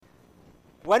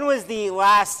When was the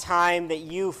last time that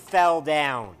you fell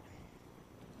down?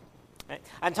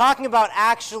 I'm talking about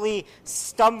actually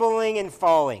stumbling and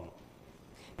falling.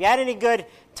 Have you had any good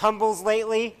tumbles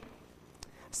lately?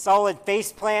 Solid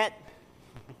face plant?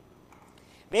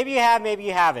 Maybe you have, maybe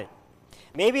you haven't.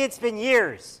 Maybe it's been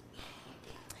years.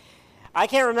 I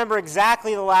can't remember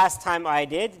exactly the last time I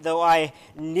did, though I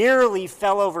nearly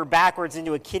fell over backwards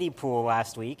into a kiddie pool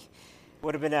last week.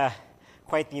 Would have been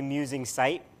quite the amusing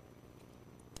sight.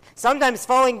 Sometimes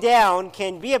falling down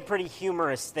can be a pretty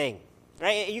humorous thing.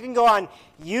 Right? You can go on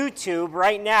YouTube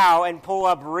right now and pull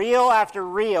up reel after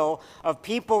reel of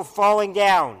people falling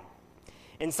down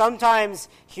in sometimes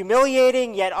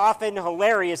humiliating yet often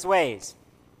hilarious ways.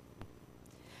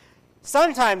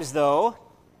 Sometimes, though,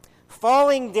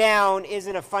 falling down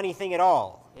isn't a funny thing at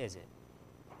all, is it?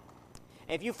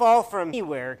 If you fall from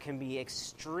anywhere, it can be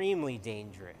extremely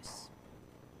dangerous.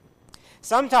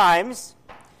 Sometimes,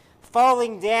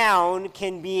 falling down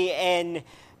can be an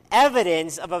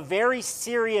evidence of a very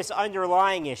serious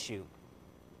underlying issue.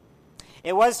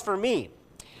 It was for me.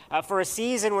 For a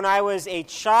season when I was a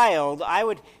child, I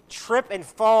would trip and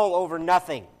fall over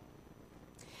nothing.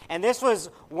 And this was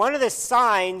one of the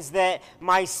signs that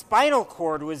my spinal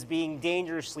cord was being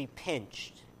dangerously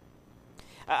pinched.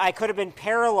 I could have been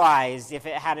paralyzed if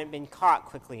it hadn't been caught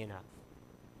quickly enough.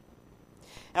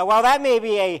 Now, while that may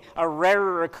be a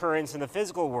rarer occurrence in the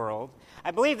physical world,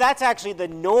 I believe that's actually the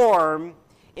norm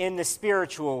in the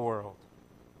spiritual world.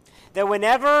 That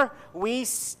whenever we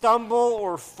stumble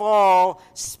or fall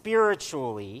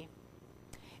spiritually,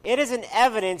 it is an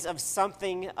evidence of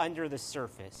something under the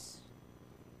surface.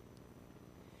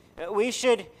 We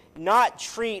should not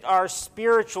treat our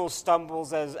spiritual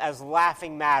stumbles as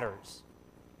laughing matters.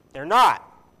 They're not.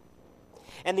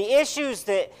 And the issues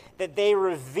that they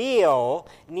reveal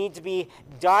need to be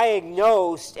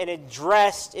diagnosed and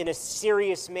addressed in a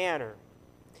serious manner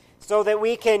so that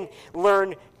we can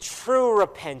learn true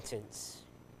repentance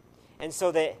and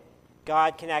so that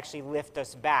God can actually lift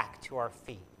us back to our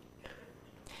feet.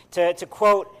 To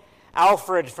quote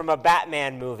Alfred from a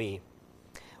Batman movie,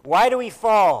 why do we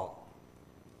fall?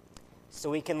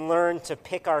 So we can learn to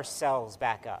pick ourselves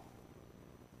back up.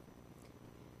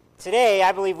 Today,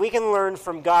 I believe we can learn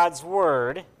from God's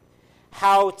Word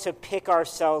how to pick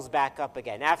ourselves back up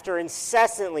again. After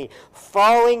incessantly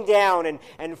falling down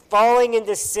and falling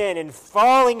into sin and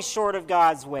falling short of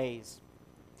God's ways.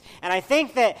 And I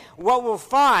think that what we'll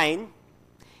find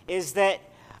is that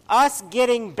us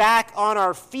getting back on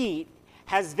our feet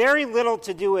has very little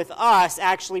to do with us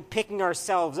actually picking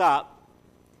ourselves up,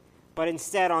 but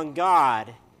instead on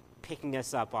God picking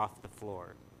us up off the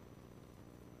floor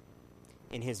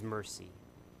in His mercy.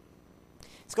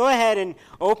 Let's go ahead and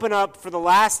open up for the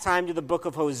last time to the book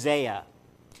of Hosea.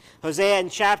 Hosea in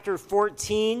chapter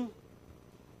 14.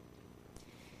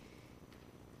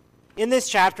 In this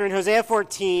chapter, in Hosea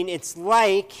 14, it's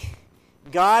like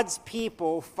God's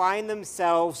people find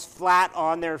themselves flat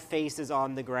on their faces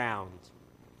on the ground.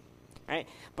 Right?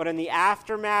 But in the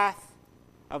aftermath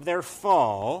of their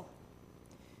fall,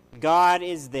 God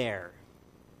is there,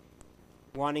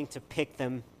 wanting to pick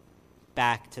them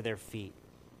back to their feet.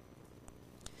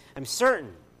 I'm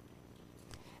certain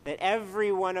that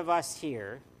every one of us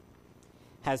here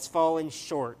has fallen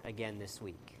short again this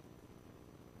week.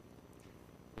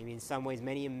 Maybe in some ways,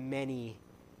 many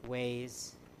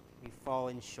ways, we've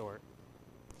fallen short.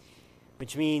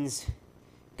 Which means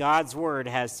God's Word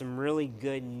has some really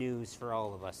good news for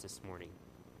all of us this morning.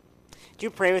 Do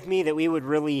you pray with me that we would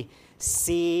really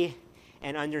see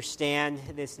and understand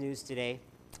this news today?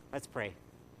 Let's pray.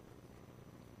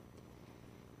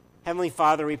 Heavenly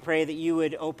Father, we pray that you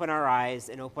would open our eyes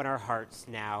and open our hearts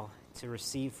now to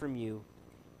receive from you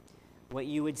what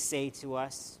you would say to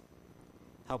us.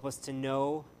 Help us to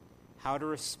know how to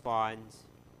respond.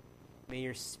 May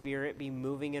your Spirit be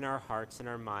moving in our hearts and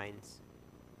our minds.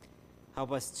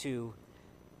 Help us to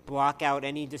block out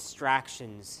any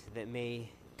distractions that may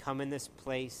come in this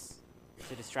place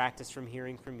to distract us from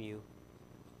hearing from you.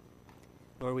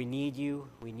 Lord, we need you.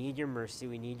 We need your mercy.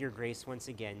 We need your grace once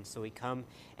again. So we come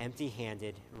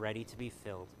empty-handed, ready to be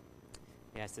filled.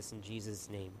 We ask this in Jesus'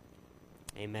 name.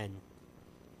 Amen.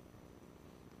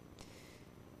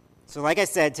 So like I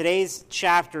said, today's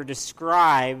chapter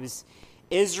describes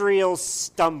Israel's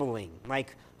stumbling,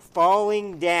 like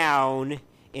falling down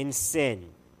in sin.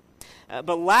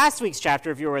 But last week's chapter,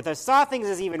 if you were with us, saw things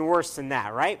as even worse than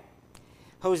that, right?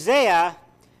 Hosea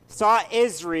saw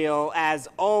Israel as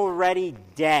already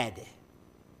dead.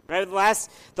 Right?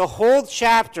 The whole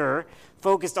chapter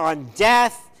focused on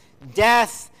death,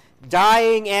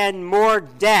 dying, and more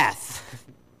death.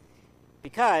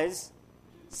 Because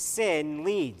sin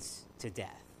leads to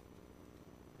death.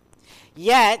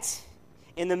 Yet,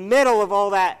 in the middle of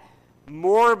all that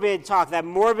morbid talk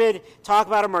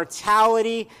about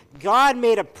immortality, God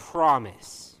made a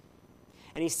promise.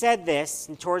 And he said this,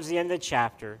 and towards the end of the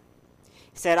chapter,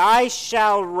 he said, I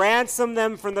shall ransom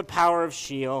them from the power of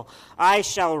Sheol. I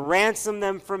shall ransom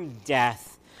them from death.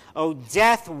 O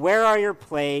death, where are your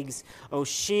plagues? O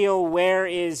Sheol, where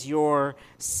is your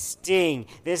sting?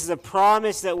 This is a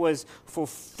promise that was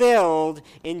fulfilled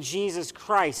in Jesus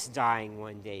Christ dying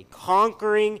one day,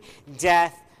 conquering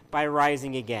death by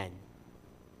rising again.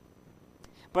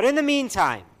 But in the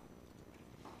meantime,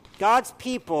 God's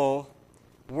people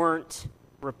weren't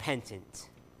repentant.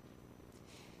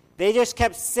 They just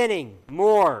kept sinning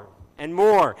more and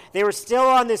more. They were still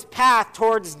on this path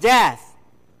towards death.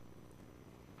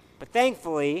 But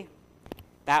thankfully,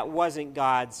 that wasn't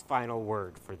God's final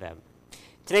word for them.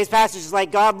 Today's passage is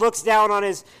like God looks down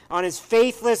on his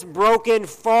faithless, broken,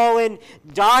 fallen,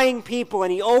 dying people,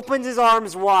 and he opens his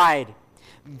arms wide,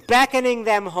 beckoning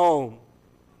them home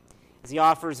as he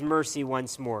offers mercy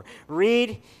once more.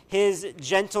 Read his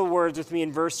gentle words with me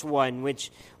in verse 1,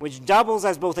 which doubles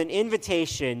as both an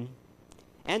invitation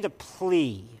and a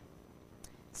plea.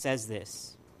 It says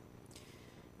this,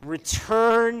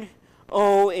 Return,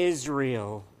 O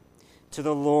Israel, to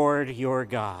the Lord your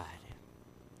God,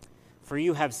 for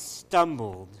you have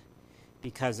stumbled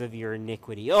because of your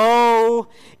iniquity. O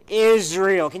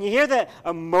Israel. Can you hear the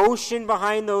emotion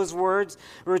behind those words?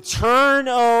 Return,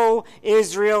 O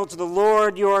Israel, to the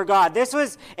Lord your God. This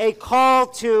was a call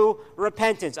to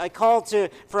repentance, a call to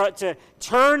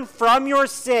turn from your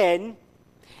sin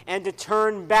and to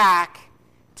turn back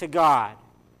to God.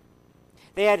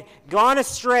 They had gone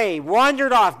astray,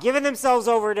 wandered off, given themselves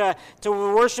over to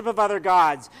worship of other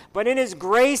gods. But in his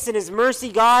grace and his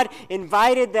mercy, God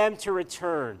invited them to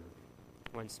return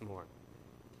once more.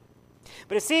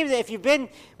 But it seems that if you've been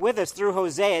with us through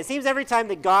Hosea, it seems every time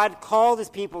that God called his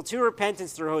people to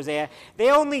repentance through Hosea,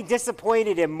 they only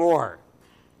disappointed him more.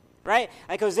 Right?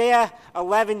 Like Hosea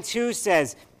 11:2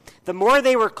 says, the more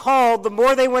they were called, the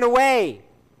more they went away.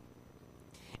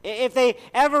 If they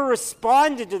ever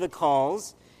responded to the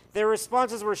calls, their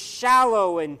responses were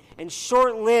shallow and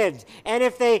short-lived. And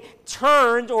if they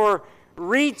turned or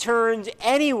returned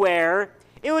anywhere,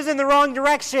 it was in the wrong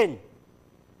direction.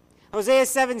 Hosea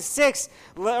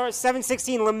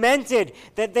 7:16 lamented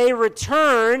that they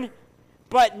return,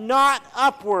 but not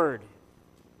upward,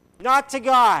 not to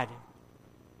God.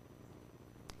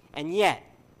 And yet,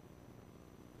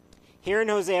 here in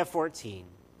Hosea 14,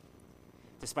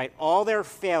 despite all their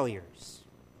failures,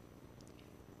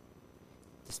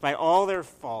 despite all their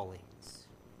fallings,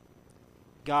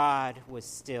 God was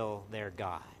still their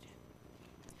God.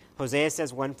 Hosea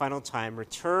says one final time,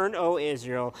 Return, O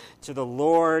Israel, to the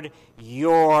Lord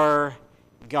your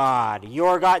God.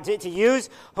 Your God. To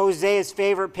use Hosea's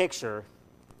favorite picture,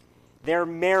 their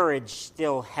marriage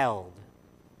still held.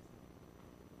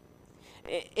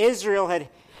 Israel had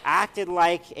acted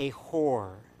like a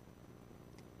whore,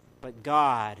 but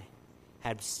God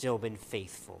had still been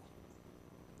faithful.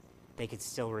 They could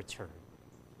still return.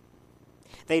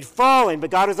 They'd fallen, but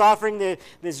God was offering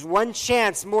this one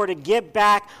chance more to get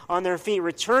back on their feet.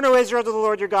 Return, O Israel, to the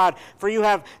Lord your God, for you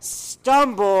have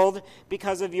stumbled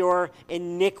because of your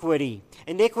iniquity.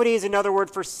 Iniquity is another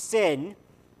word for sin,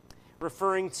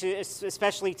 referring to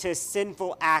especially to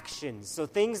sinful actions. So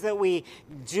things that we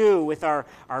do with our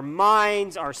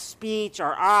minds, our speech,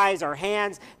 our eyes, our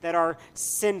hands that are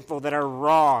sinful, that are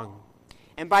wrong.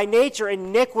 And by nature,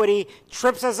 iniquity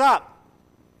trips us up.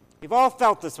 We've all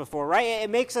felt this before, right?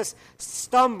 It makes us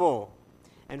stumble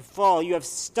and fall. You have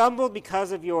stumbled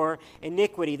because of your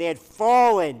iniquity. They had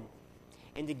fallen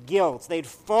into guilt. They'd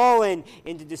fallen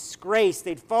into disgrace.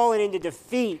 They'd fallen into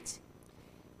defeat.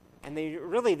 And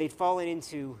they'd fallen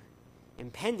into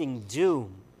impending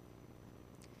doom.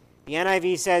 The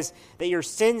NIV says that your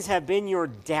sins have been your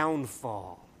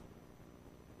downfall.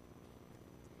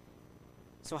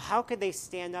 So how could they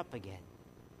stand up again?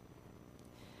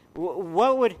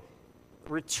 What would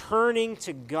returning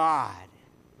to God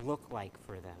look like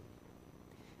for them?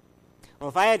 Well,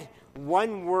 if I had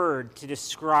one word to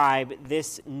describe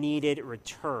this needed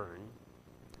return,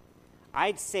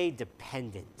 I'd say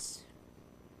dependence.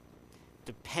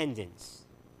 Dependence.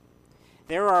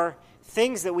 There are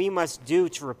things that we must do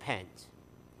to repent,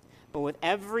 but with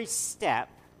every step,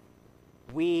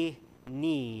 we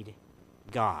need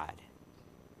God.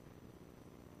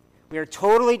 We are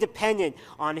totally dependent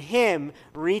on Him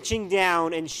reaching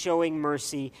down and showing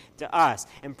mercy to us.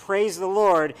 And praise the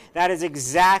Lord, that is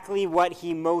exactly what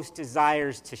He most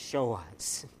desires to show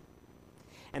us.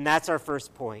 And that's our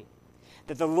first point.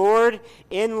 that the Lord,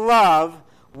 in love,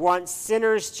 wants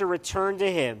sinners to return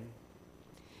to him,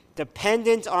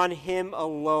 dependent on him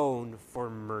alone for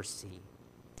mercy.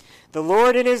 The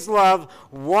Lord, in his love,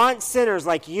 wants sinners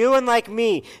like you and like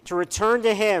me to return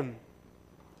to him,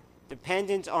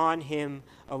 dependent on him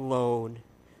alone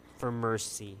for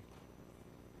mercy.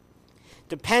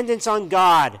 Dependence on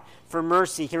God for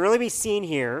mercy can really be seen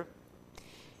here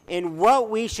in what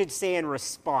we should say in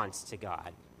response to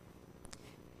God.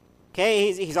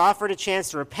 Okay, he's offered a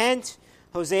chance to repent.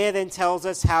 Hosea then tells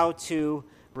us how to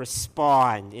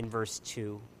respond in verse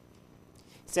 2.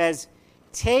 It says,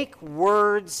 take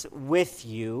words with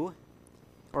you,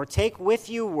 or take with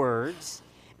you words,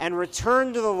 and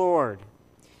return to the Lord.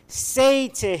 Say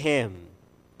to him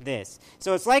this.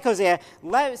 So it's like Hosea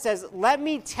says, let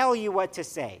me tell you what to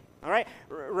say. All right?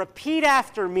 Repeat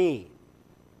after me.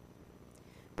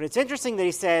 But it's interesting that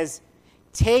he says,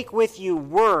 take with you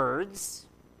words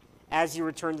as you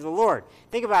return to the Lord.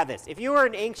 Think about this. If you were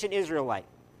an ancient Israelite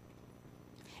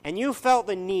and you felt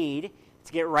the need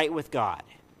to get right with God,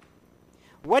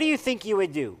 what do you think you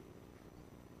would do?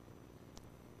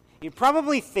 You'd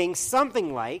probably think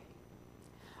something like,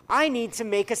 I need to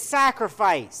make a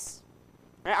sacrifice.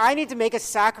 Right? I need to make a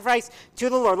sacrifice to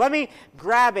the Lord. Let me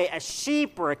grab a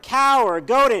sheep or a cow or a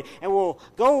goat and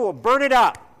we'll burn it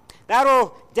up.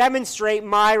 That'll demonstrate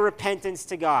my repentance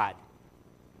to God.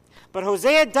 But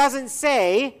Hosea doesn't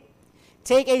say,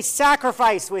 take a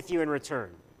sacrifice with you in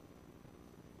return.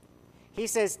 He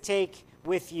says, take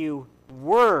with you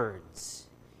words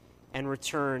and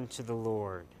return to the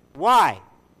Lord. Why?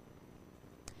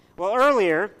 Well,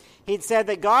 earlier, he'd said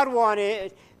that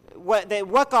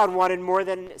what God wanted more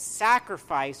than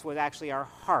sacrifice was actually our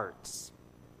hearts.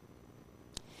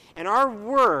 And our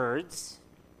words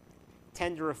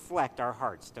tend to reflect our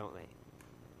hearts, don't they?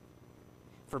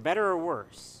 For better or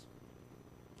worse.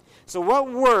 So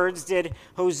what words did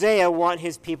Hosea want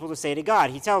his people to say to God?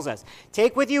 He tells us,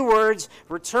 take with you words,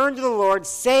 return to the Lord,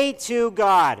 say to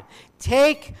God,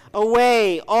 take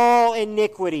away all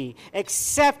iniquity,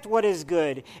 accept what is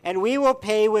good, and we will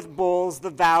pay with bulls the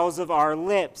vows of our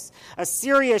lips.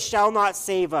 Assyria shall not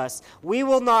save us. We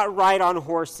will not ride on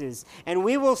horses, and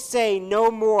we will say no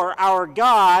more, our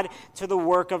God, to the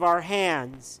work of our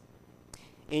hands.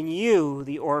 In you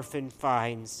the orphan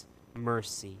finds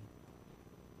mercy.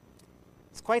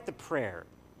 It's quite the prayer.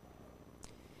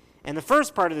 And the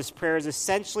first part of this prayer is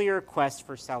essentially a request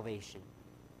for salvation.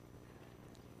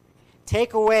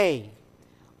 Take away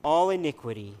all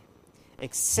iniquity,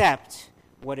 accept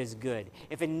what is good.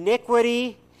 If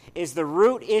iniquity is the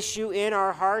root issue in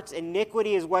our hearts,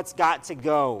 iniquity is what's got to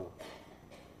go.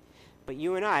 But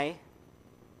you and I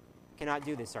cannot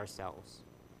do this ourselves.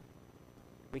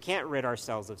 We can't rid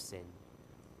ourselves of sin.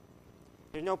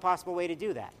 There's no possible way to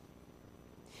do that.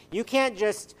 You can't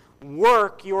just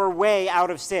work your way out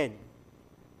of sin.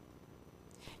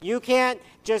 You can't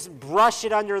just brush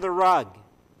it under the rug.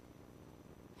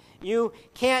 You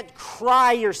can't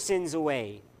cry your sins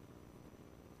away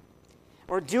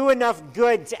or do enough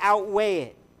good to outweigh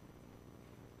it.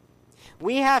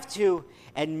 We have to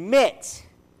admit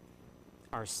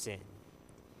our sin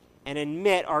and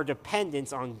admit our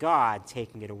dependence on God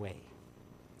taking it away.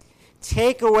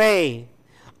 Take away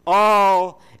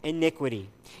all iniquity.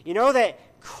 You know that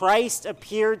Christ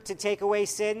appeared to take away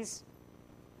sins?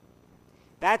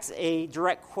 That's a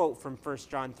direct quote from 1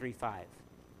 John 3:5.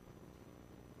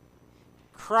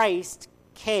 Christ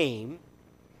came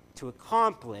to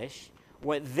accomplish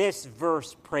what this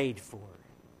verse prayed for.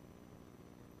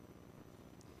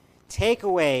 Take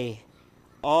away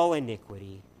all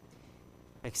iniquity,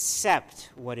 accept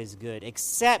what is good.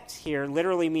 Accept here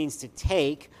literally means to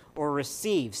take or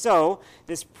receive. So,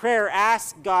 this prayer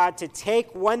asks God to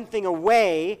take one thing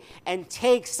away and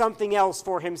take something else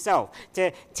for himself,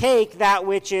 to take that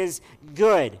which is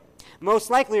good. Most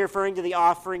likely referring to the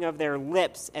offering of their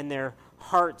lips and their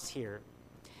hearts here.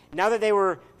 Now that they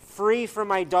were free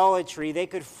from idolatry, they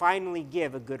could finally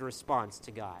give a good response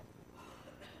to God.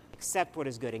 Accept what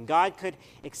is good. And God could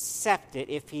accept it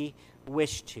if he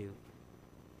wished to.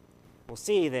 We'll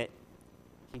see that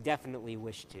he definitely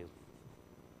wished to.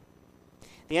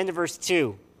 The end of verse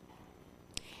 2.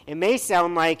 It may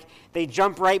sound like they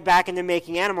jump right back into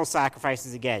making animal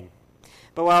sacrifices again.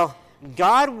 But well,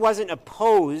 God wasn't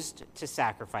opposed to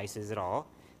sacrifices at all.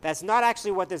 That's not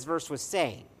actually what this verse was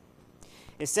saying.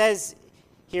 It says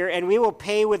here, and we will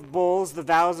pay with bulls the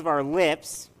vows of our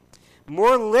lips.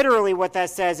 More literally what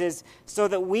that says is, so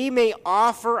that we may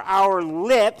offer our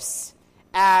lips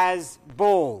as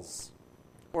bulls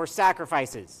or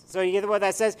sacrifices. So you get what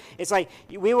that says? It's like,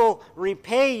 we will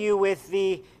repay you with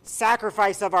the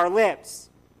sacrifice of our lips.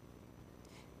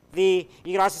 You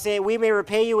can also say, we may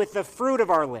repay you with the fruit of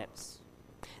our lips.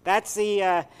 That's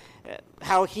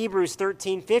how Hebrews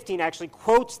 13:15 actually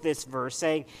quotes this verse,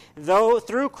 saying, though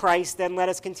through Christ, then let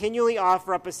us continually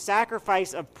offer up a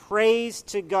sacrifice of praise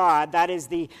to God, that is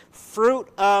the fruit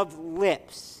of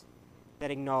lips that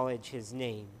acknowledge his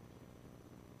name.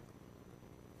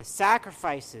 The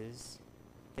sacrifices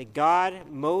that God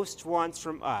most wants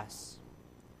from us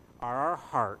are our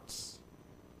hearts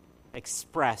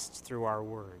expressed through our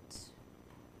words,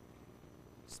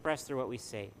 expressed through what we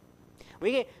say.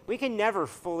 We can never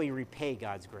fully repay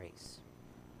God's grace,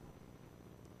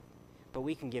 but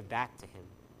we can give back to him.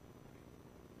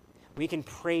 We can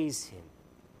praise him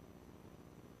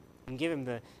and give him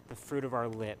the fruit of our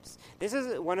lips. This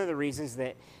is one of the reasons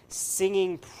that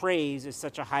singing praise is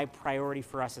such a high priority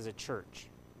for us as a church.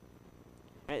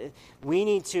 We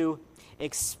need to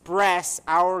express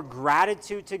our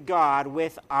gratitude to God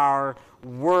with our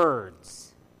words.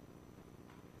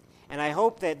 And I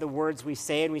hope that the words we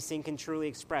say and we sing can truly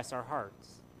express our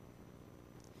hearts.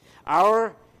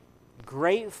 Our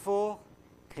grateful,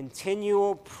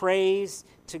 continual praise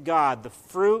to God, the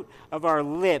fruit of our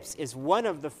lips, is one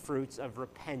of the fruits of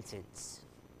repentance.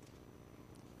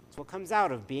 It's what comes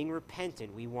out of being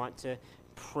repentant. We want to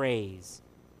praise.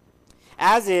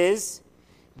 As is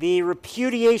the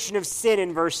repudiation of sin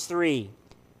in verse 3,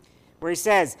 where he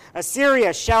says,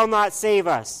 Assyria shall not save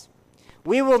us.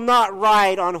 We will not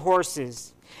ride on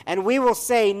horses, and we will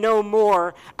say no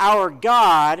more, our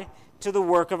God, to the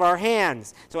work of our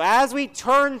hands. So as we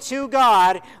turn to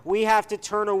God, we have to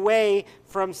turn away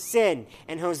from sin.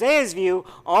 In Hosea's view,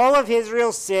 all of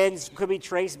Israel's sins could be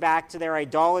traced back to their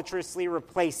idolatrously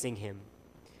replacing him,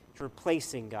 to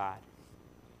replacing God.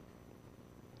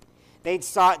 They'd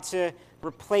sought to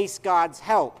replace God's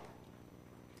help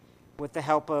with the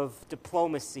help of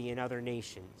diplomacy in other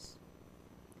nations.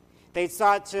 They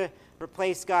sought to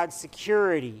replace God's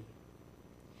security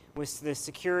with the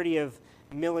security of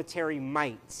military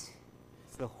might.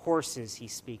 It's the horses he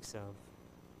speaks of.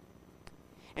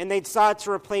 And they'd sought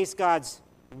to replace God's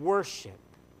worship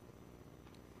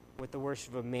with the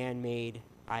worship of man-made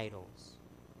idols.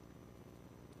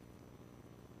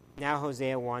 Now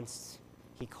Hosea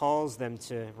he calls them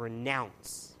to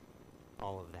renounce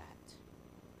all of that.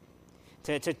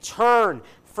 To turn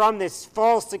from this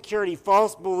false security,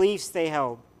 false beliefs they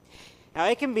held. Now,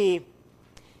 it can be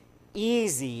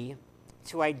easy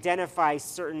to identify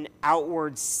certain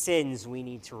outward sins we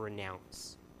need to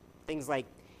renounce. Things like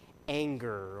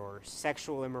anger or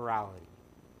sexual immorality.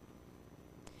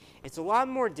 It's a lot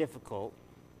more difficult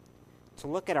to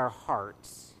look at our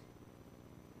hearts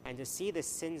and to see the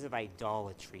sins of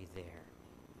idolatry there.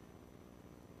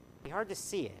 It'd be hard to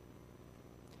see it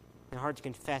and hard to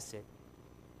confess it.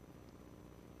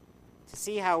 To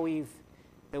see how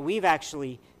we've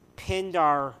actually pinned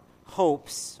our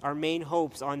hopes, our main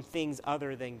hopes, on things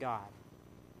other than God.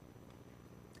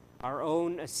 Our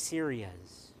own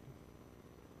Assyrias.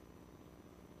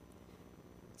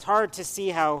 It's hard to see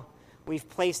how we've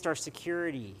placed our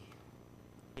security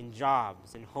in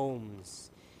jobs and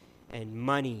homes and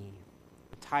money,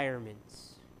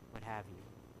 retirements, what have you.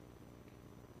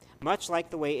 Much like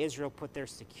the way Israel put their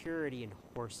security in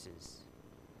horses.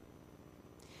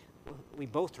 We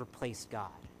both replace God.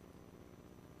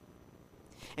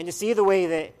 And to see the way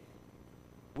that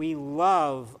we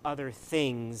love other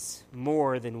things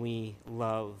more than we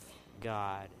love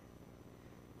God.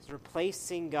 So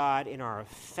replacing God in our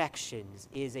affections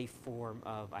is a form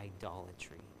of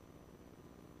idolatry.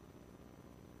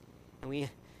 And we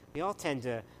all tend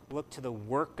to look to the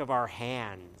work of our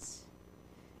hands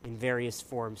in various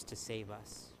forms to save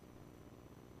us.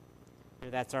 Whether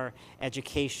that's our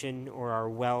education or our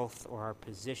wealth or our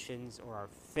positions or our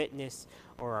fitness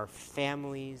or our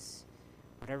families,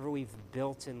 whatever we've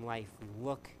built in life, we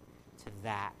look to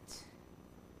that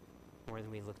more than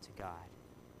we look to God.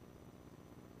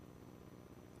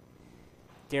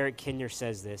 Derek Kinner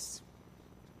says this: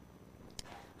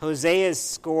 Hosea's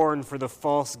scorn for the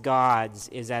false gods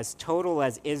is as total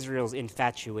as Israel's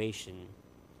infatuation.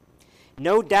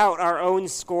 No doubt our own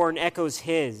scorn echoes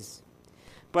his.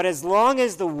 But as long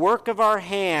as the work of our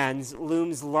hands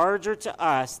looms larger to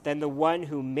us than the one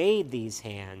who made these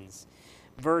hands,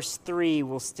 verse 3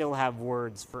 will still have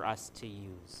words for us to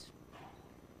use.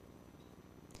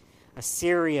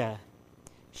 Assyria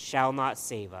shall not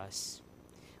save us.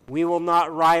 We will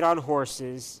not ride on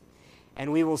horses,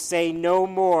 and we will say no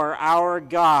more, our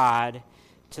God,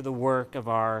 to the work of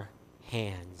our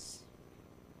hands.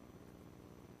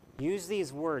 Use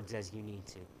these words as you need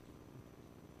to.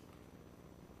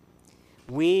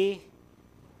 We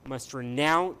must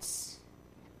renounce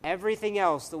everything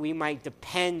else that we might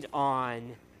depend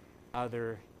on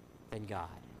other than God.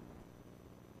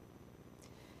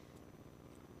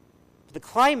 The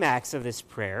climax of this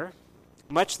prayer,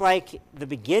 much like the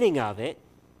beginning of it,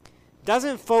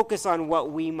 doesn't focus on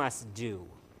what we must do.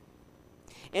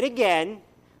 It again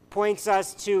points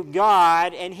us to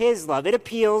God and his love. It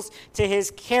appeals to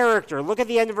his character. Look at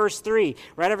the end of verse 3.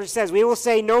 Right after it says, "We will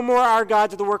say no more our God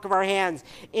to the work of our hands.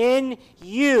 In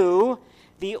you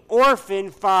the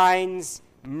orphan finds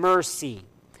mercy."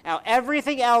 Now,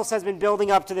 everything else has been building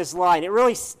up to this line. It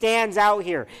really stands out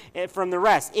here from the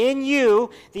rest. In you,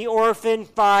 the orphan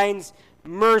finds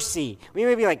mercy. We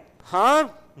may be like, huh?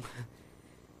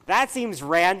 That seems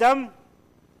random.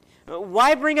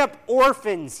 Why bring up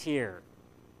orphans here?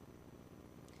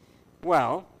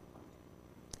 Well,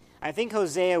 I think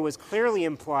Hosea was clearly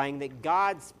implying that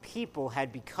God's people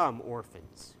had become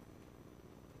orphans.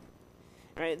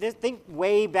 Right? Think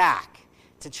way back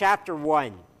to chapter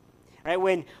 1. Right,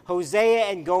 when Hosea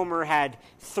and Gomer had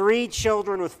 3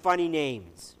 children with funny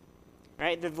names.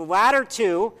 Right, the latter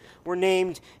 2 were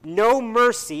named No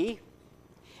Mercy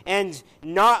and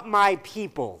Not My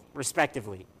People,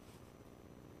 respectively.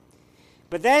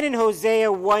 But then in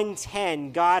Hosea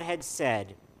 1:10, God had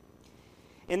said,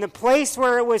 "In the place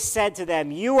where it was said to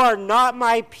them, 'You are not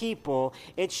my people,'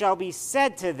 it shall be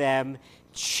said to them,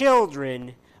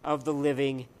 'Children of the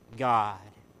living God.'"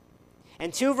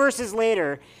 And 2 verses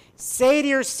later, "Say to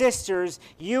your sisters,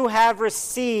 you have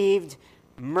received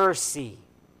mercy."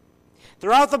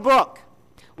 Throughout the book,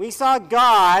 we saw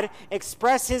God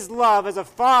express his love as a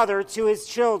father to his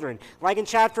children. Like in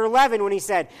chapter 11 when he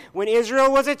said, "When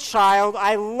Israel was a child,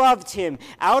 I loved him.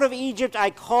 Out of Egypt I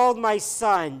called my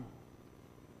son."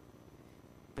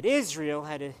 But Israel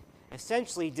had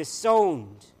essentially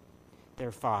disowned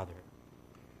their father.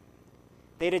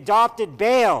 They'd adopted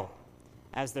Baal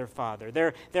as their father.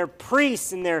 Their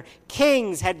priests and their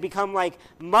kings had become like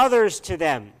mothers to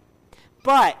them.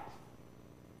 But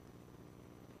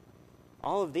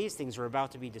all of these things were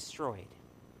about to be destroyed.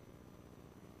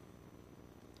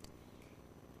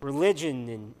 Religion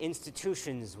and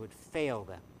institutions would fail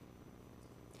them.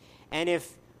 And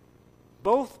if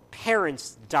both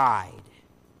parents died,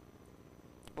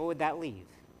 what would that leave?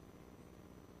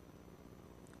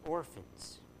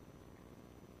 Orphans.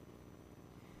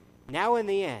 Now in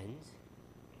the end,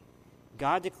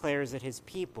 God declares that his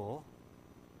people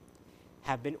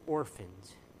have been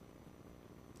orphaned,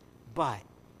 but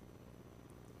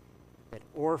that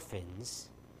orphans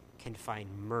can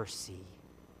find mercy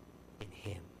in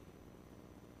him.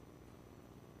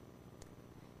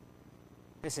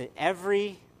 Listen,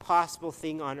 every possible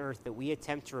thing on earth that we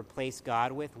attempt to replace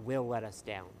God with will let us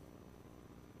down.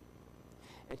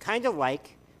 And kind of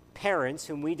like parents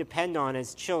whom we depend on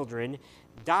as children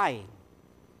dying.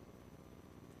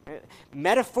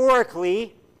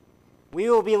 Metaphorically, we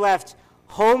will be left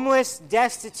homeless,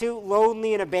 destitute,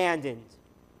 lonely, and abandoned.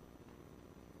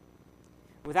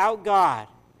 Without God,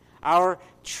 our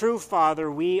true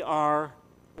Father, we are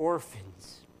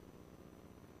orphans.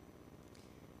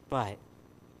 But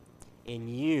in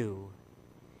you,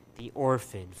 the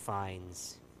orphan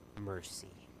finds mercy.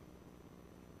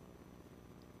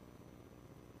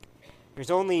 There's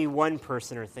only one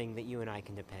person or thing that you and I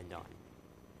can depend on.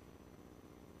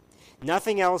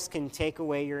 Nothing else can take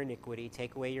away your iniquity,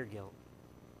 take away your guilt.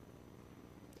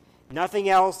 Nothing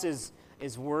else is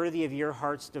worthy of your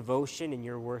heart's devotion and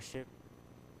your worship.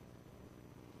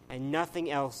 And nothing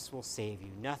else will save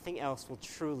you. Nothing else will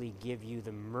truly give you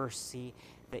the mercy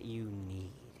that you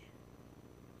need.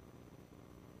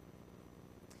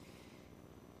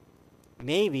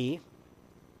 Maybe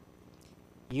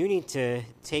you need to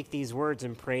take these words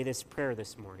and pray this prayer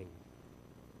this morning.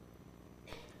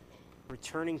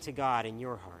 Returning to God in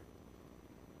your heart.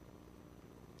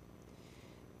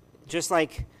 Just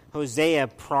like Hosea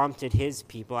prompted his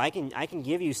people, I can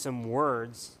give you some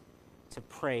words to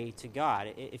pray to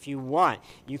God. If you want,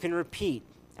 you can repeat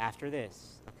after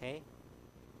this, okay?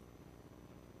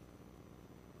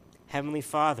 Heavenly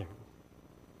Father,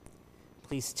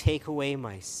 please take away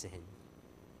my sin.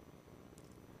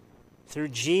 Through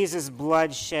Jesus'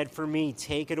 blood shed for me,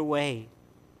 take it away.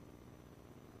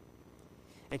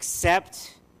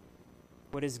 Accept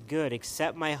what is good.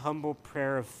 Accept my humble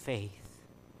prayer of faith.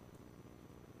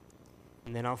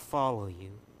 And then I'll follow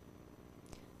you.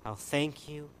 I'll thank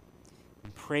you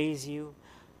and praise you.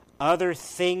 Other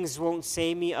things won't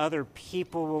save me. Other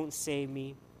people won't save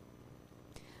me.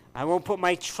 I won't put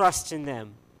my trust in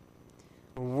them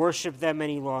or worship them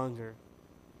any longer.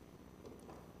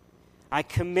 I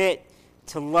commit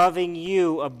to loving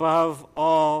you above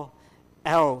all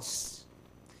else.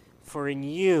 For in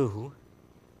you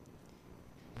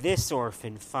this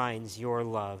orphan finds your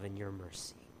love and your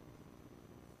mercy.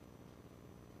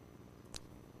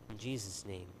 In Jesus'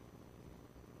 name,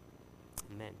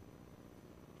 amen.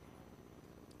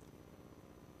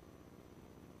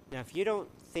 Now, if you don't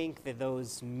think that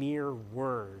those mere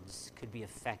words could be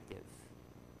effective,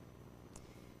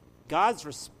 God's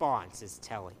response is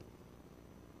telling.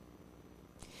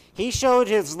 He showed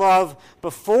his love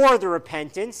before the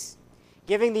repentance,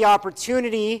 giving the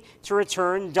opportunity to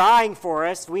return, dying for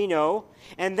us, we know.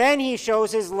 And then he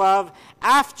shows his love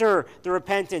after the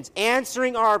repentance,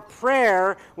 answering our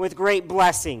prayer with great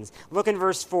blessings. Look in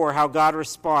verse 4 how God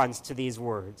responds to these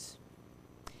words.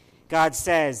 God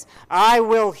says, I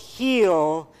will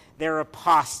heal their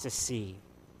apostasy.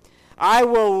 I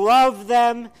will love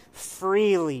them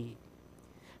freely,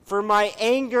 for my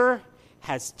anger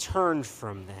has turned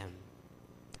from them.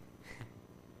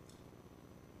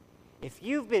 If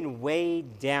you've been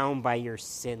weighed down by your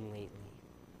sin lately,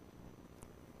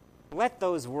 let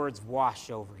those words wash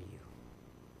over you.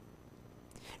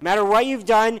 No matter what you've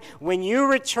done, when you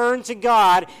return to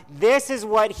God, this is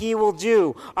what he will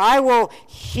do. I will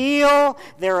heal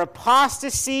their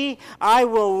apostasy. I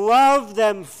will love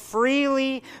them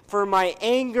freely, for my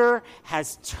anger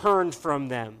has turned from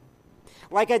them.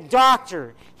 Like a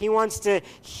doctor, he wants to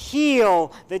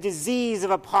heal the disease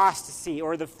of apostasy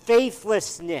or the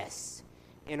faithlessness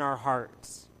in our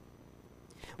hearts.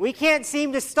 We can't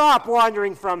seem to stop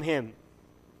wandering from him,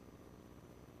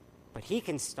 but he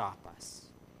can stop us.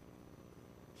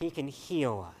 He can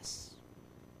heal us.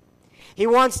 He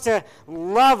wants to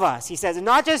love us, he says, and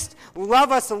not just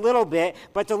love us a little bit,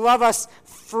 but to love us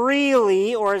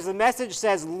freely, or as the message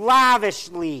says,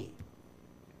 lavishly.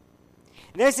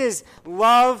 This is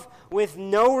love with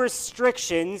no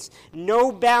restrictions,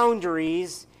 no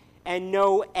boundaries, and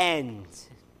no end.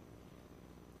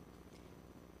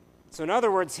 So in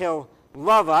other words, he'll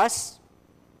love us,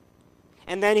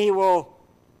 and then he will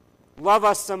love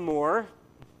us some more.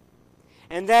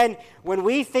 And then when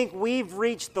we think we've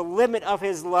reached the limit of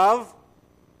his love,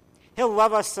 he'll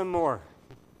love us some more.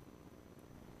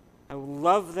 I will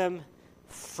love them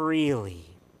freely.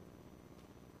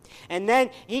 And then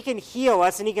he can heal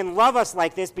us and he can love us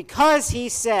like this because he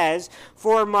says,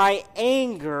 for my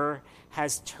anger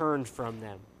has turned from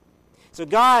them. So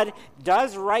God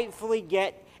does rightfully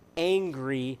get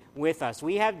angry with us.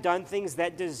 We have done things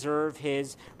that deserve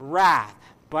his wrath.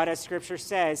 But as Scripture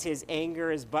says, his anger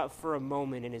is but for a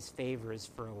moment and his favor is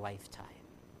for a lifetime.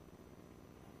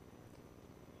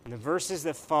 And the verses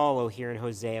that follow here in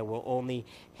Hosea will only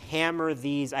hammer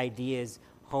these ideas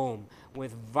home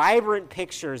with vibrant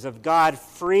pictures of God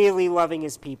freely loving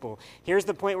his people. Here's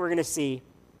the point we're going to see.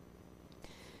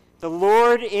 The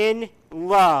Lord in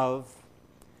love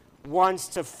wants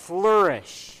to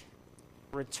flourish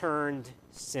returned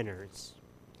sinners.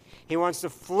 He wants to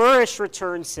flourish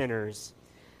returned sinners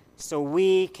so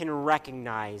we can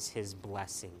recognize his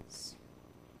blessings.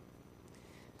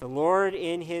 The Lord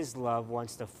in his love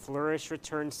wants to flourish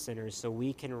returned sinners so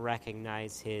we can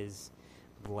recognize his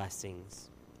blessings.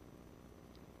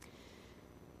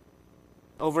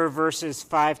 Over verses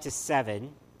 5 to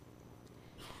 7,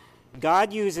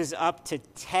 God uses up to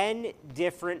 10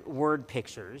 different word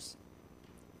pictures,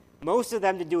 most of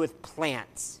them to do with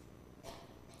plants.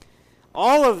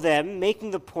 All of them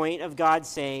making the point of God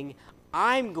saying,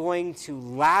 I'm going to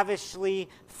lavishly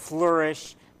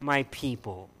flourish my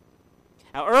people.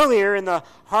 Now, earlier in the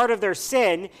heart of their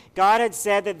sin, God had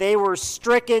said that they were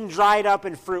stricken, dried up,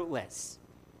 and fruitless.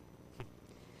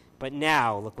 But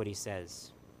now, look what he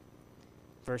says.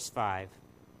 Verse 5,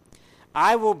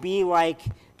 I will be like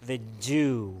the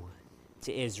dew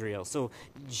to Israel. So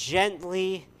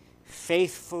gently,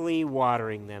 faithfully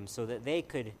watering them so that they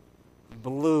could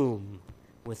bloom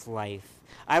with life.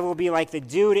 I will be like the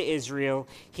dew to Israel.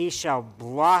 He shall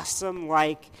blossom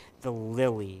like the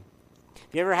lily.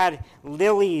 Have you ever had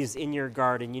lilies in your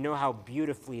garden? You know how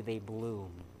beautifully they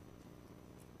bloom.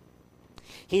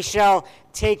 He shall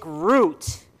take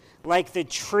root like the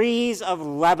trees of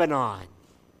Lebanon.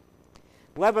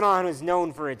 Lebanon is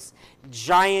known for its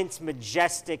giant,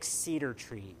 majestic cedar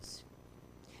trees.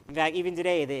 In fact, even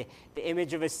today, the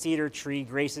image of a cedar tree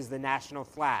graces the national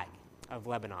flag of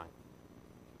Lebanon.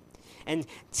 And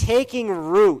taking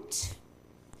root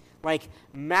like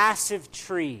massive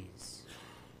trees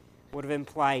would have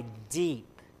implied deep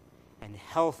and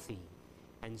healthy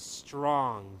and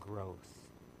strong growth.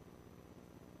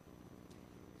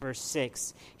 Verse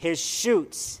 6, his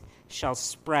shoots shall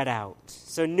spread out.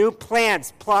 So new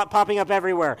plants popping up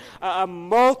everywhere, a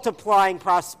multiplying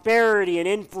prosperity and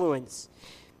influence.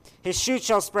 His shoot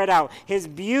shall spread out. His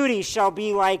beauty shall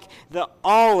be like the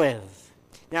olive,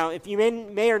 Now, if you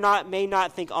may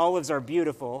not think olives are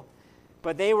beautiful,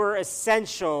 but they were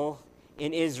essential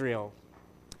in Israel.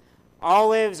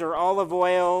 Olives or olive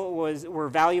oil were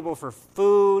valuable for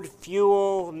food,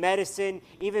 fuel, medicine,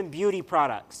 even beauty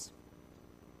products.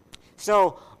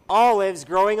 So olives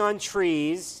growing on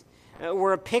trees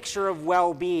were a picture of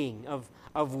well-being,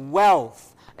 of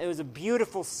wealth. It was a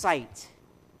beautiful sight.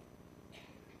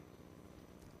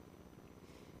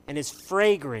 And his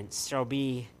fragrance shall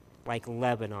be like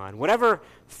Lebanon. Whatever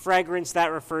fragrance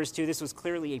that refers to, this was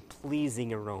clearly a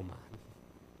pleasing aroma.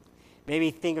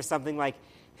 Maybe think of something like,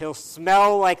 he'll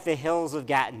smell like the hills of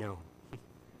Gatineau.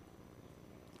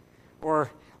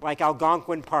 Or like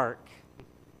Algonquin Park.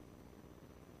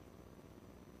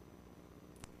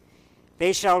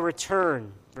 They shall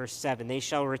return, verse 7, they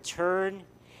shall return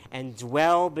and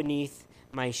dwell beneath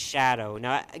my shadow.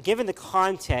 Now, given the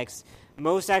context,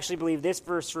 most actually believe this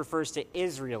verse refers to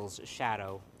Israel's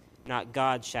shadow, not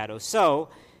God's shadow. So,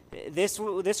 this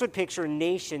would picture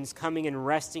nations coming and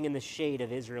resting in the shade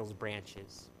of Israel's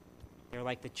branches. They're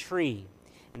like the tree,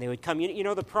 and they would come. You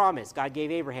know the promise God gave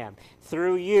Abraham.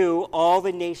 Through you, all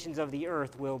the nations of the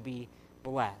earth will be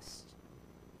blessed.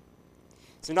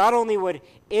 So not only would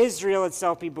Israel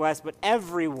itself be blessed, but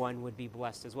everyone would be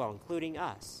blessed as well, including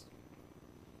us.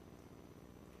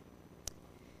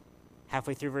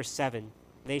 Halfway through verse 7,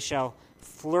 they shall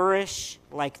flourish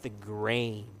like the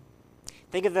grain.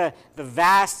 Think of the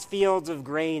vast fields of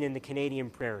grain in the Canadian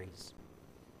prairies.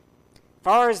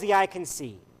 Far as the eye can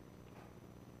see.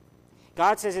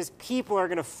 God says his people are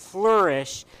going to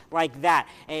flourish like that.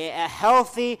 A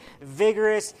healthy,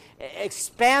 vigorous,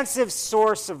 expansive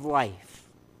source of life.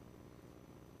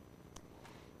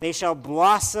 They shall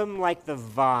blossom like the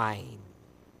vine.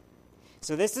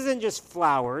 So this isn't just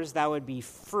flowers, that would be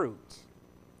fruit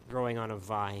growing on a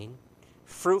vine.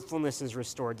 Fruitfulness is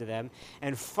restored to them.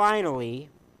 And finally,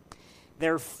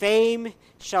 their fame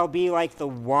shall be like the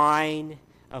wine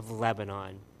of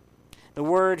Lebanon. The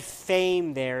word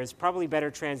fame there is probably better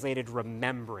translated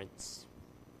remembrance.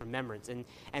 Remembrance.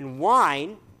 And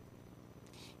wine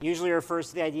usually refers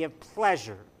to the idea of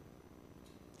pleasure.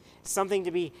 Something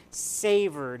to be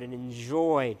savored and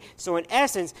enjoyed. So in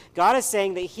essence, God is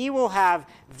saying that he will have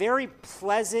very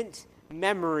pleasant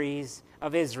memories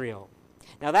of Israel.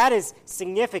 Now that is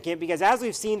significant because as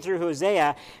we've seen through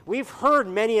Hosea, we've heard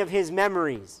many of his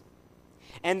memories.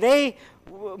 And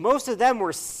most of them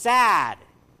were sad,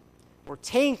 or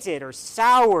tainted, or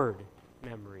soured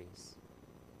memories.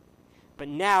 But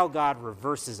now God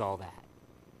reverses all that.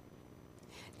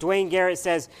 Dwayne Garrett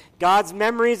says, God's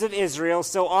memories of Israel,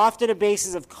 so often a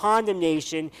basis of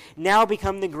condemnation, now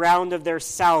become the ground of their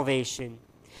salvation.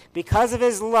 Because of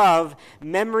his love,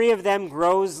 memory of them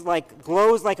glows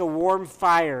like a warm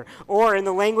fire, or in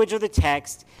the language of the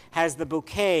text, has the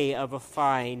bouquet of a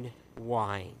fine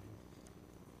wine.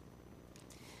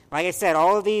 Like I said,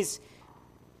 all of these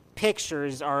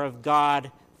pictures are of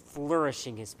God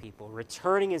flourishing his people,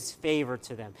 returning his favor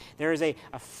to them. There is a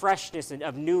freshness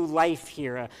of new life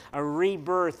here, a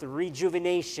rebirth, a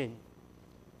rejuvenation.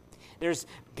 There's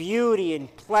beauty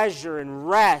and pleasure and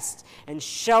rest and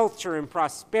shelter and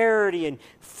prosperity and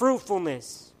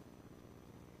fruitfulness.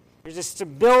 There's a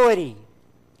stability,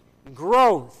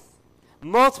 growth,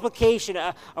 multiplication,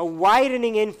 a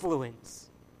widening influence.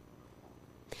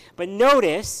 But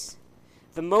notice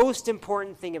the most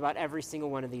important thing about every single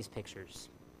one of these pictures.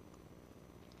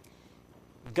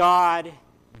 God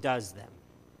does them.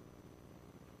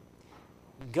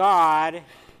 God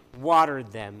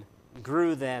watered them,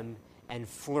 grew them, and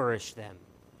flourished them.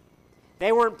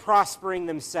 They weren't prospering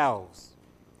themselves.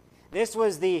 This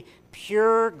was the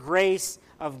pure grace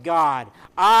of God.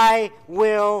 I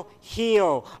will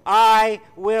heal. I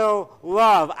will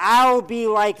love. I'll be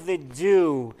like the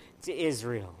dew to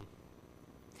Israel.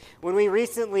 When we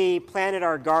recently planted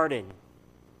our garden,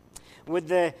 would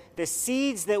the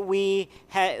seeds that we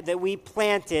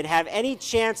planted have any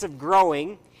chance of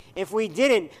growing if we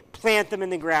didn't plant them in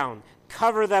the ground,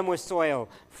 cover them with soil,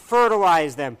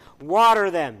 fertilize them, water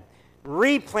them,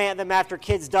 replant them after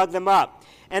kids dug them up,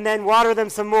 and then water them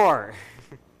some more?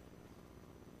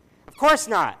 Of course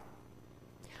not.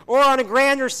 Or on a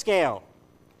grander scale,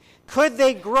 could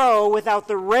they grow without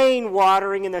the rain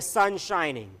watering and the sun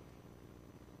shining?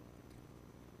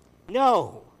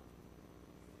 No.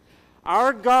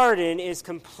 Our garden is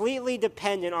completely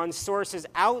dependent on sources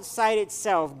outside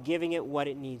itself giving it what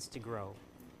it needs to grow.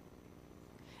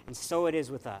 And so it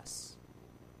is with us.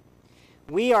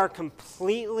 We are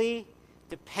completely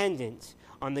dependent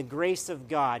on the grace of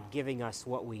God giving us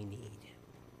what we need.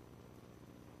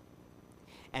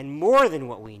 And more than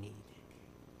what we need.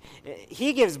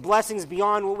 He gives blessings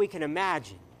beyond what we can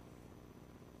imagine.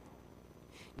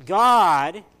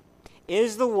 God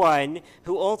is the one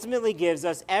who ultimately gives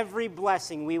us every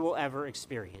blessing we will ever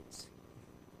experience.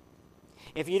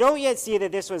 If you don't yet see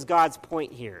that this was God's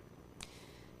point here,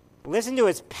 listen to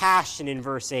his passion in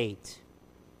verse 8.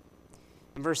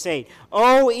 In verse 8,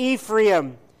 "O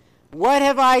Ephraim, what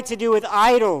have I to do with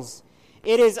idols?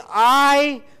 It is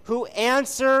I who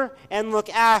answer and look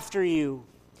after you.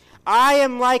 I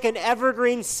am like an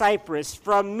evergreen cypress.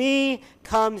 From me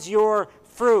comes your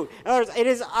fruit." In other words, it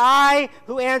is I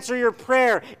who answer your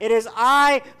prayer. It is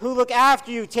I who look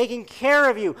after you, taking care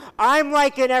of you. I'm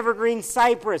like an evergreen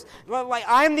cypress.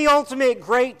 I'm the ultimate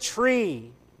great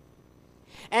tree.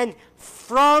 And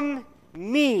from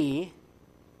me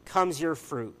comes your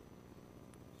fruit.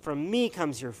 From me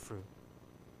comes your fruit.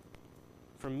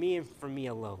 From me and from me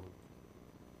alone.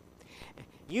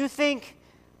 You think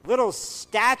little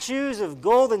statues of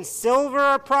gold and silver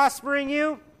are prospering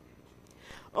you?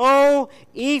 "O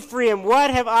Ephraim, what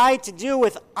have I to do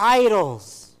with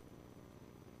idols?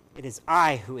 It is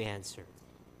I who answer."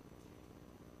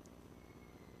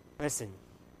 Listen,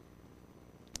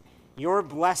 your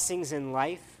blessings in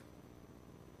life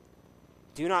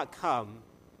do not come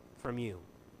from you.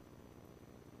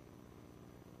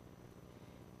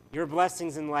 Your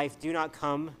blessings in life do not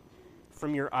come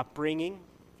from your upbringing.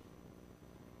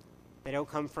 They don't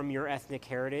come from your ethnic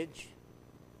heritage.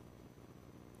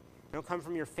 They don't come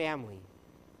from your family,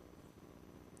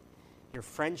 your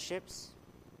friendships,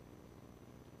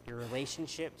 your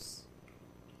relationships.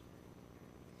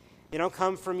 They don't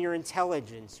come from your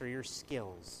intelligence or your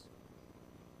skills,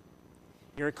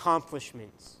 your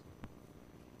accomplishments,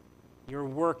 your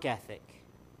work ethic,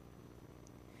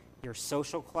 your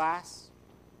social class.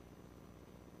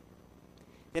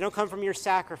 They don't come from your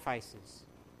sacrifices,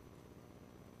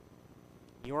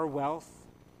 your wealth.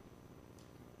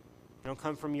 They don't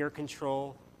come from your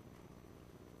control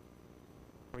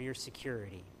or your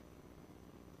security.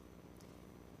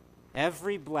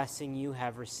 Every blessing you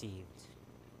have received,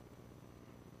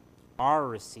 are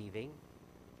receiving,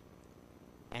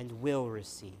 and will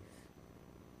receive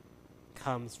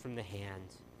comes from the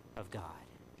hand of God.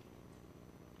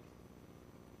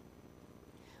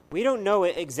 We don't know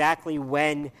exactly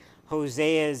when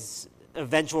Hosea's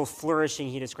eventual flourishing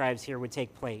he describes here would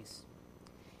take place.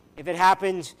 If it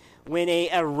happened when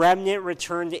a remnant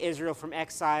returned to Israel from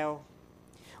exile,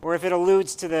 or if it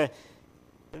alludes to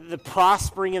the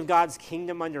prospering of God's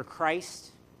kingdom under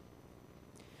Christ,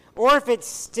 or if it's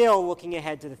still looking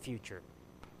ahead to the future,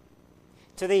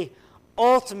 to the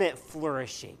ultimate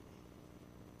flourishing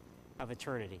of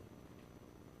eternity.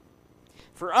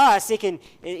 For us, it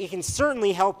can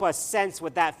certainly help us sense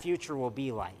what that future will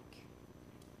be like.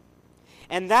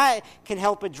 And that can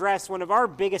help address one of our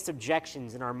biggest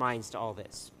objections in our minds to all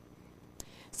this.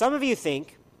 Some of you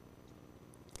think,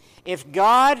 if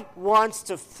God wants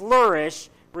to flourish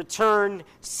returned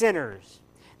sinners,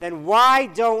 then why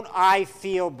don't I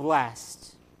feel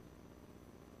blessed?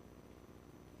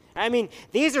 I mean,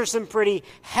 these are some pretty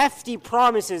hefty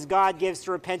promises God gives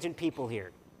to repentant people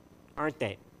here, aren't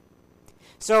they?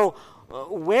 So,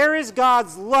 where is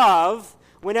God's love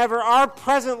whenever our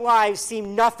present lives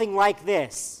seem nothing like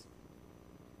this?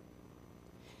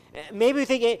 Maybe we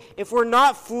think, if we're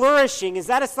not flourishing, is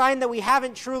that a sign that we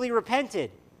haven't truly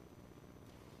repented?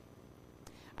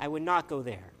 I would not go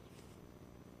there.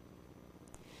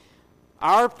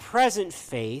 Our present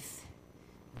faith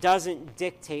doesn't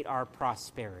dictate our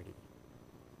prosperity.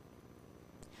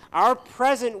 Our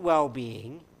present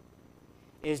well-being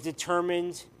is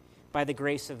determined by the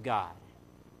grace of God,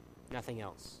 nothing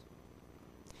else.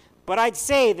 But I'd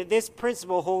say that this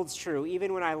principle holds true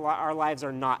even when our lives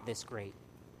are not this great.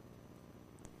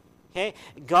 Okay?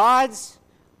 God's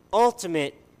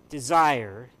ultimate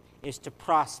desire is to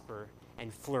prosper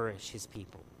and flourish his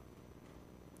people.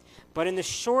 But in the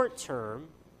short term,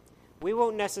 we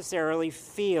won't necessarily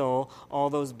feel all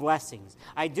those blessings.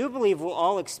 I do believe we'll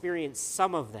all experience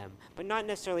some of them, but not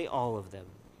necessarily all of them.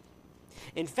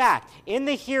 In fact, in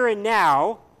the here and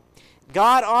now,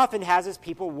 God often has his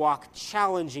people walk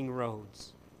challenging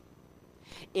roads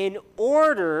in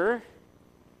order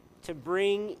to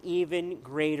bring even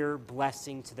greater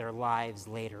blessing to their lives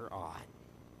later on.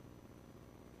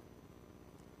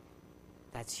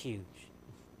 That's huge.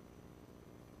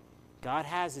 God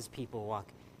has his people walk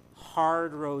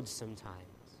hard roads sometimes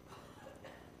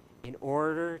in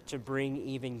order to bring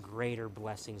even greater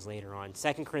blessings later on.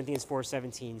 2 Corinthians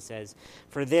 4:17 says,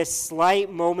 "For this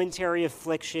slight momentary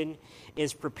affliction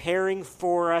is preparing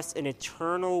for us an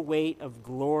eternal weight of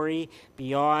glory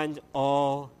beyond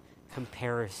all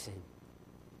comparison."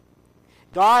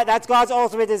 That's God's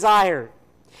ultimate desire.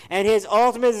 And his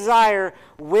ultimate desire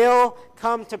will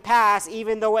come to pass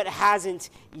even though it hasn't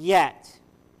yet.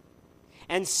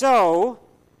 And so,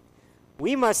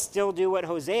 we must still do what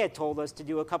Hosea told us to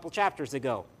do a couple chapters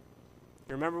ago.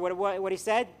 You remember what he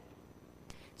said?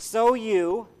 So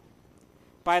you,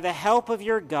 by the help of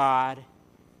your God,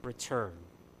 return.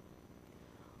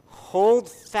 Hold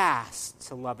fast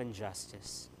to love and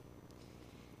justice,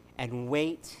 and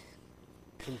wait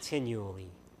continually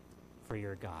for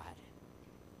your God.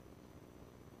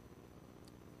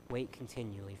 Wait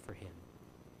continually for him.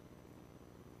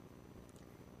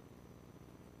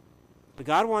 But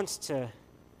God wants to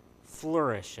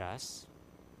flourish us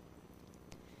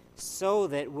so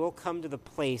that we'll come to the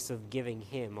place of giving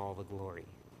him all the glory,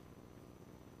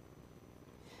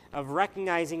 of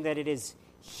recognizing that it is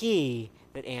he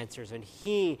that answers and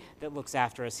he that looks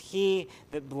after us, he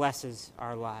that blesses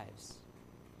our lives.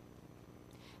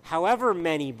 However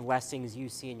many blessings you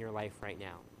see in your life right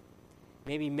now,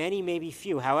 maybe many, maybe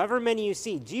few, however many you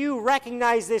see, do you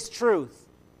recognize this truth?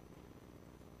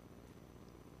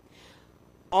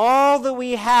 All that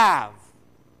we have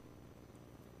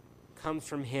comes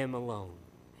from him alone.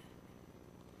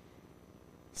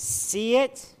 See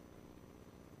it,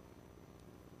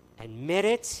 admit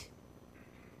it,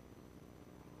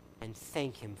 and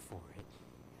thank him for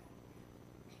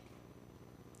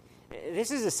it.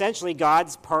 This is essentially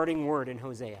God's parting word in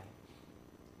Hosea.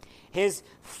 His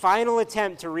final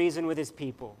attempt to reason with his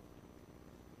people.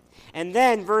 And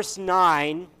then verse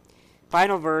 9,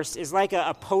 final verse, is like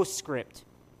a postscript.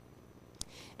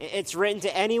 It's written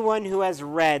to anyone who has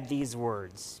read these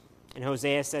words. And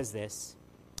Hosea says this: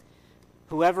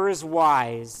 whoever is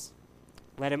wise,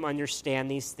 let him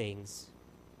understand these things.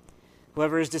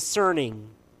 Whoever is discerning,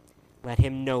 let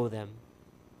him know them.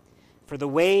 For the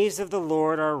ways of the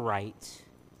Lord are right,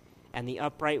 and the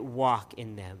upright walk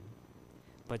in them,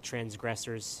 but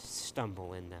transgressors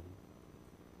stumble in them.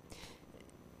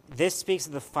 This speaks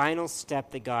of the final step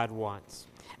that God wants.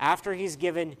 After he's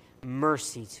given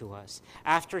mercy to us,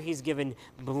 after he's given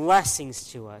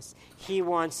blessings to us, he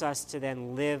wants us to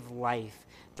then live life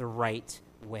the right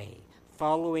way,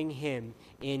 following him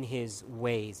in his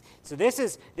ways. So this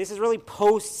is really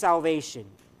post-salvation.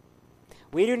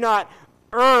 We do not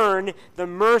earn the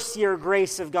mercy or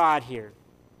grace of God here.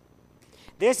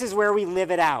 This is where we live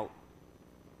it out.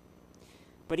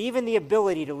 But even the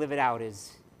ability to live it out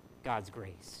is God's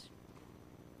grace.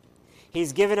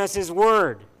 He's given us his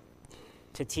word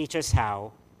to teach us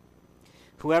how.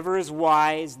 Whoever is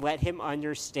wise, let him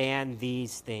understand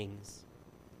these things.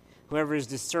 Whoever is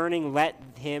discerning, let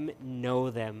him know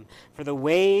them. For the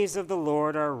ways of the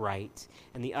Lord are right,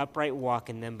 and the upright walk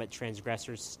in them, but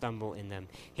transgressors stumble in them.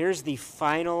 Here's the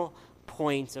final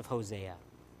point of Hosea.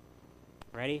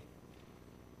 Ready?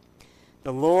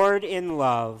 The Lord in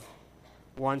love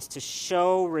wants to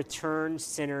show returned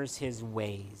sinners his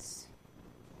ways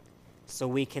so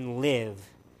we can live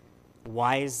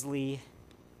wisely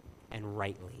and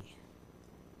rightly.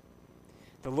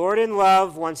 The Lord in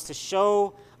love wants to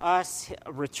show us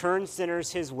returned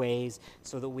sinners his ways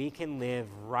so that we can live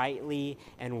rightly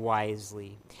and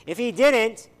wisely. If he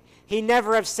didn't, he'd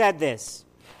never have said this.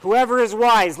 Whoever is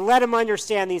wise, let him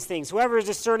understand these things. Whoever is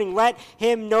discerning, let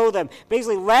him know them.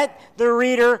 Basically, let the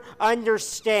reader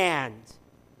understand.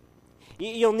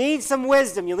 You'll need some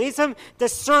wisdom. You'll need some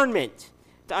discernment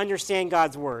to understand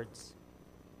God's words.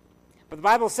 But the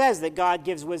Bible says that God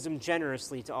gives wisdom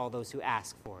generously to all those who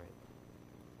ask for it.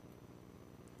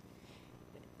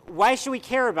 Why should we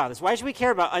care about this? Why should we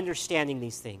care about understanding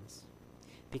these things?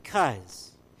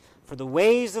 Because for the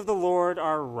ways of the Lord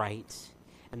are right,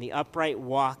 and the upright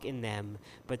walk in them,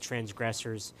 but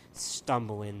transgressors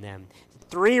stumble in them.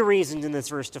 3 reasons in this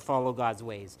verse to follow God's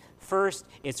ways. First,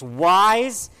 it's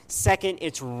wise. Second,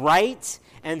 it's right.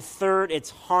 And third, it's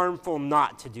harmful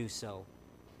not to do so.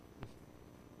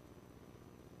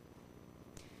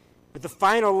 With the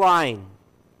final line,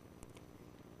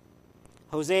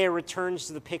 Hosea returns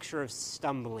to the picture of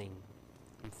stumbling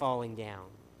and falling down,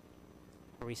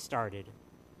 where we started.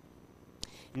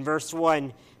 In verse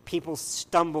 1, people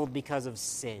stumbled because of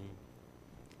sin.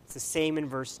 It's the same in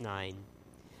verse 9.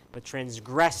 But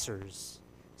transgressors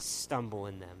stumble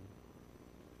in them.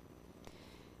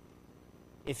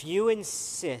 If you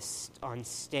insist on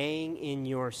staying in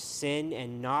your sin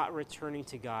and not returning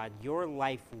to God, your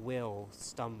life will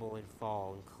stumble and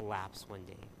fall and collapse one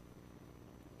day.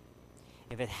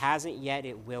 If it hasn't yet,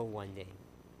 it will one day.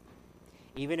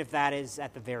 Even if that is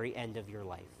at the very end of your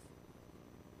life.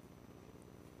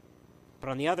 But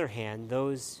on the other hand,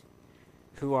 those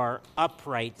who are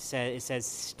upright, it says,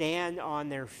 stand on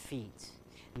their feet.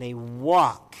 And they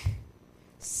walk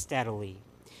steadily,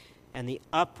 and the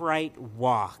upright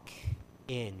walk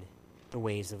in the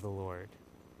ways of the Lord.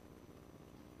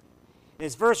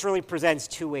 This verse really presents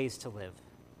two ways to live.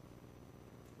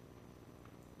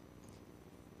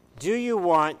 Do you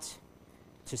want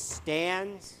to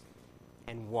stand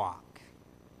and walk?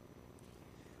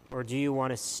 Or do you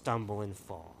want to stumble and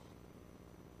fall?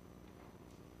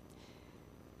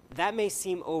 That may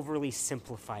seem overly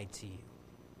simplified to you,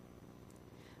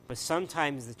 but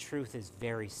sometimes the truth is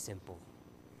very simple.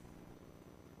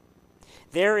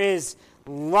 There is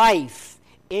life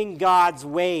in God's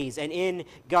ways and in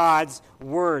God's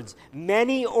words.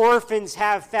 Many orphans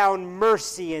have found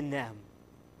mercy in them.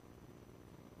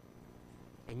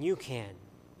 And you can.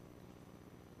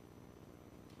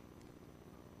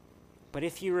 But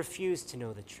if you refuse to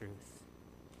know the truth,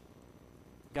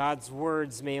 God's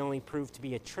words may only prove to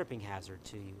be a tripping hazard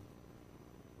to you.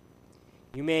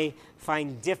 You may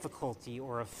find difficulty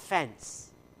or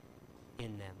offense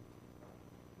in them.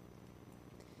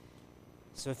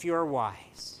 So if you are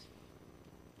wise,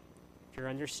 if you're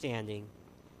understanding,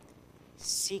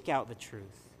 seek out the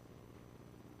truth.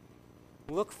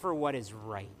 Look for what is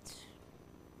right.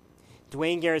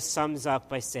 Duane Garris sums up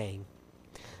by saying,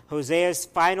 Hosea's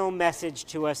final message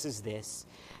to us is this: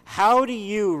 how do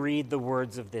you read the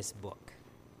words of this book?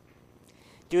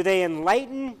 Do they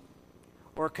enlighten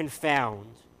or confound?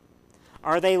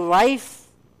 Are they life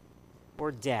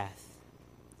or death?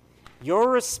 Your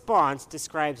response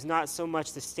describes not so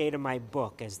much the state of my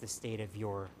book as the state of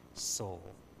your soul.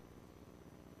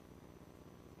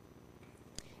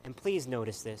 And please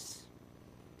notice this.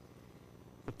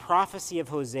 The prophecy of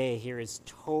Hosea here is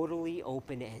totally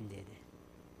open-ended.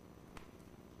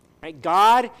 Right?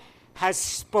 God has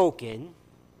spoken.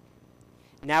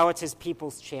 Now it's his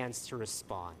people's chance to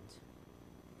respond.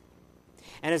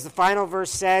 And as the final verse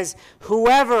says,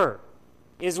 whoever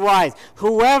is wise,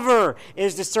 whoever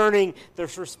is discerning, the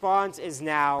response is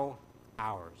now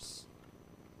ours.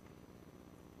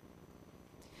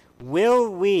 Will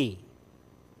we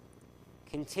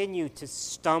continue to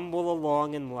stumble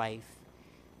along in life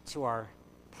to our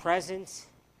present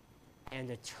and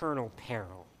eternal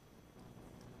peril?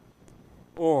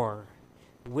 Or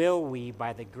will we,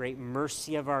 by the great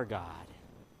mercy of our God,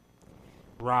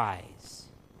 rise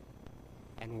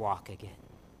and walk again?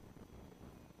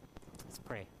 Let's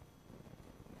pray.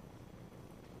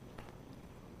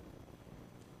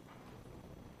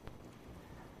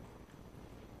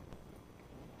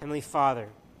 Heavenly Father,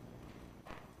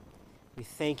 we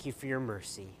thank you for your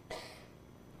mercy.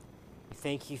 We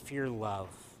thank you for your love.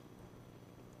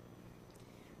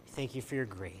 We thank you for your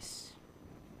grace.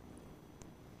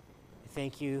 We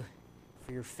thank you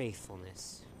for your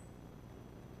faithfulness.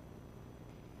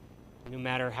 No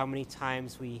matter how many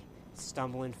times we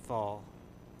stumble and fall,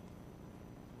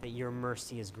 that your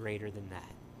mercy is greater than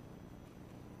that.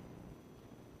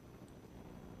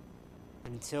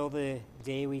 Until the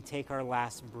day we take our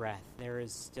last breath, there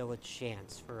is still a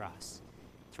chance for us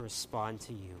to respond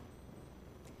to you,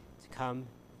 to come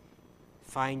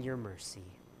find your mercy.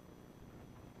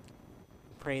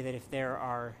 Pray that if there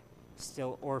are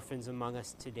still orphans among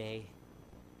us today,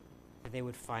 that they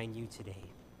would find you today,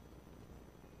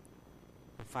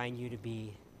 and find you to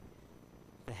be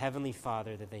the Heavenly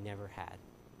Father that they never had.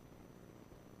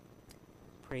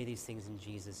 Pray these things in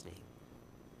Jesus' name.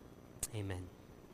 Amen.